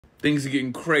Things are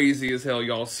getting crazy as hell,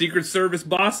 y'all. Secret Service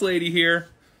boss lady here.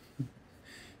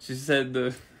 She said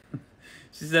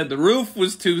the roof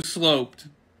was too sloped.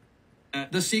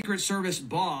 The Secret Service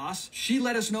boss, she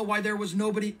let us know why there was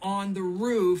nobody on the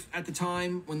roof at the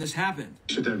time when this happened.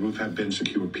 Should that roof have been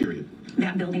secure, period?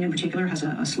 That building in particular has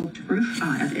a sloped roof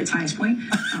at its highest point.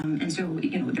 And so,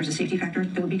 there's a safety factor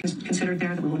that would be considered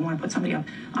there, that we wouldn't want to put somebody up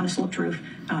on a sloped roof.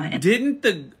 Didn't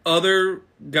the other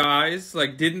guys,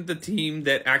 didn't the team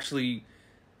that actually,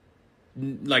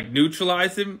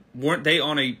 neutralize him, weren't they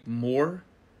on a more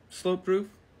sloped roof?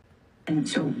 And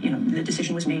so, the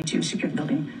decision was made to secure the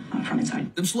building from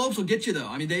inside. Them slopes will get you, though.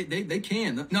 I mean, they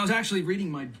can. Now, I was actually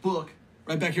reading my book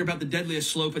right back here about the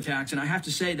deadliest slope attacks, and I have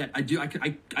to say that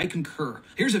I concur.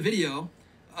 Here's a video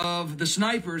of the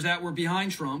snipers that were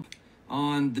behind Trump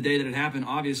on the day that it happened,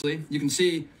 obviously. You can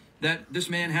see that this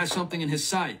man has something in his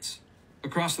sights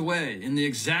across the way in the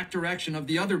exact direction of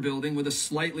the other building with a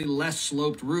slightly less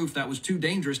sloped roof that was too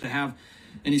dangerous to have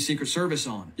any Secret Service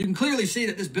on. You can clearly see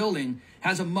that this building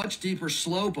has a much deeper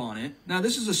slope on it. Now,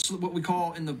 this is what we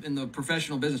call in the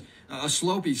professional business a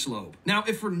slopey slope. Now,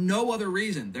 if for no other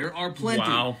reason, there are plenty,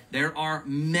 wow. There are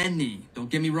many, don't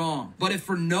get me wrong, but if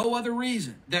for no other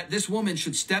reason that this woman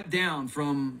should step down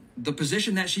from the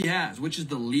position that she has, which is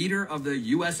the leader of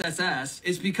the USSS,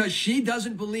 it's because she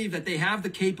doesn't believe that they have the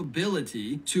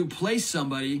capability to place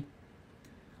somebody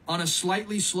on a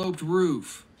slightly sloped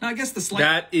roof. Now, I guess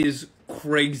that is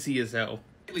crazy as hell.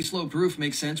 Slightly sloped roof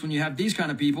makes sense when you have these kind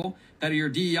of people that are your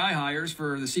DEI hires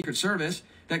for the Secret Service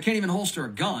that can't even holster a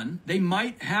gun. They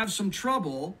might have some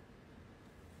trouble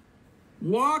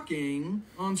walking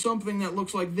on something that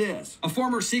looks like this. A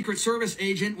former Secret Service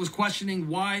agent was questioning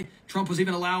why Trump was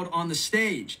even allowed on the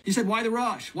stage. He said, why the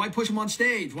rush? Why push him on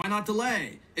stage? Why not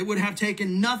delay? It would have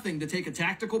taken nothing to take a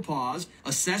tactical pause,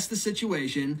 assess the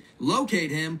situation,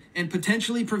 locate him, and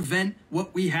potentially prevent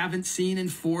what we haven't seen in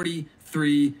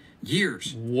 43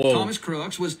 years. Whoa. Thomas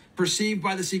Crooks was perceived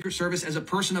by the Secret Service as a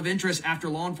person of interest after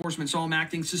law enforcement saw him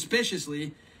acting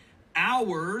suspiciously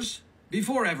hours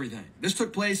before everything. This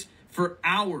took place for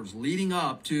hours leading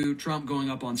up to Trump going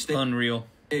up on stage. Unreal.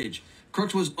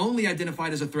 Crooks was only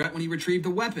identified as a threat when he retrieved a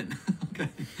weapon. Okay.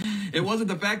 It wasn't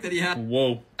the fact that he had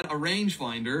a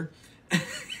rangefinder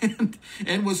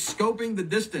and was scoping the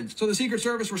distance. So the Secret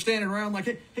Service were standing around like,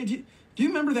 hey, do you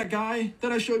remember that guy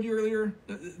that I showed you earlier?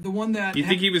 The one that... You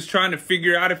think he was trying to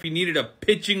figure out if he needed a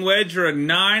pitching wedge or a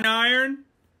 9-iron?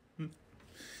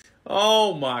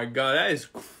 Oh my God, that is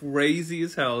crazy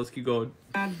as hell. Let's keep going.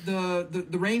 Had the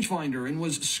rangefinder and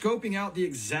was scoping out the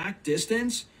exact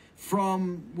distance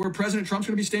from where President Trump's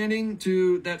going to be standing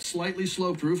to that slightly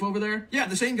sloped roof over there. Yeah,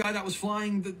 the same guy that was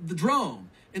flying the drone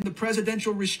in the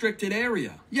presidential restricted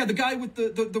area. Yeah, the guy with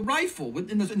the rifle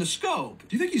in the scope.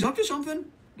 Do you think he's up to something?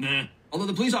 Nah. Although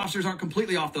the police officers aren't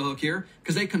completely off the hook here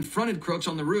because they confronted Crooks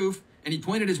on the roof and he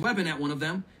pointed his weapon at one of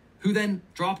them who then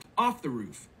dropped off the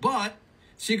roof. But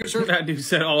Secret Service... That dude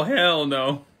said, oh, hell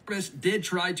no. Did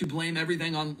try to blame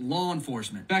everything on law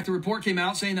enforcement. In fact, the report came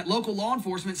out saying that local law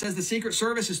enforcement says the Secret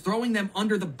Service is throwing them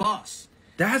under the bus.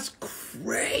 That's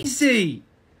crazy.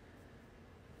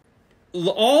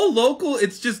 All local,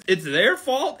 it's their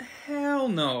fault? Hell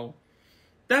no.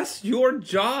 That's your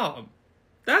job.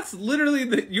 That's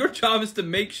literally your job is to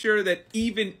make sure that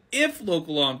even if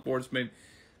local law enforcement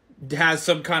has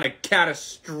some kind of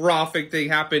catastrophic thing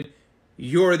happen,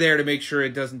 you're there to make sure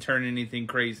it doesn't turn anything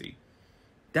crazy.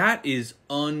 That is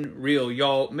unreal.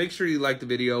 Y'all, make sure you like the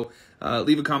video.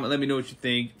 Leave a comment. Let me know what you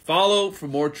think. Follow for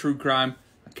more true crime.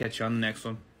 I'll catch you on the next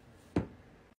one.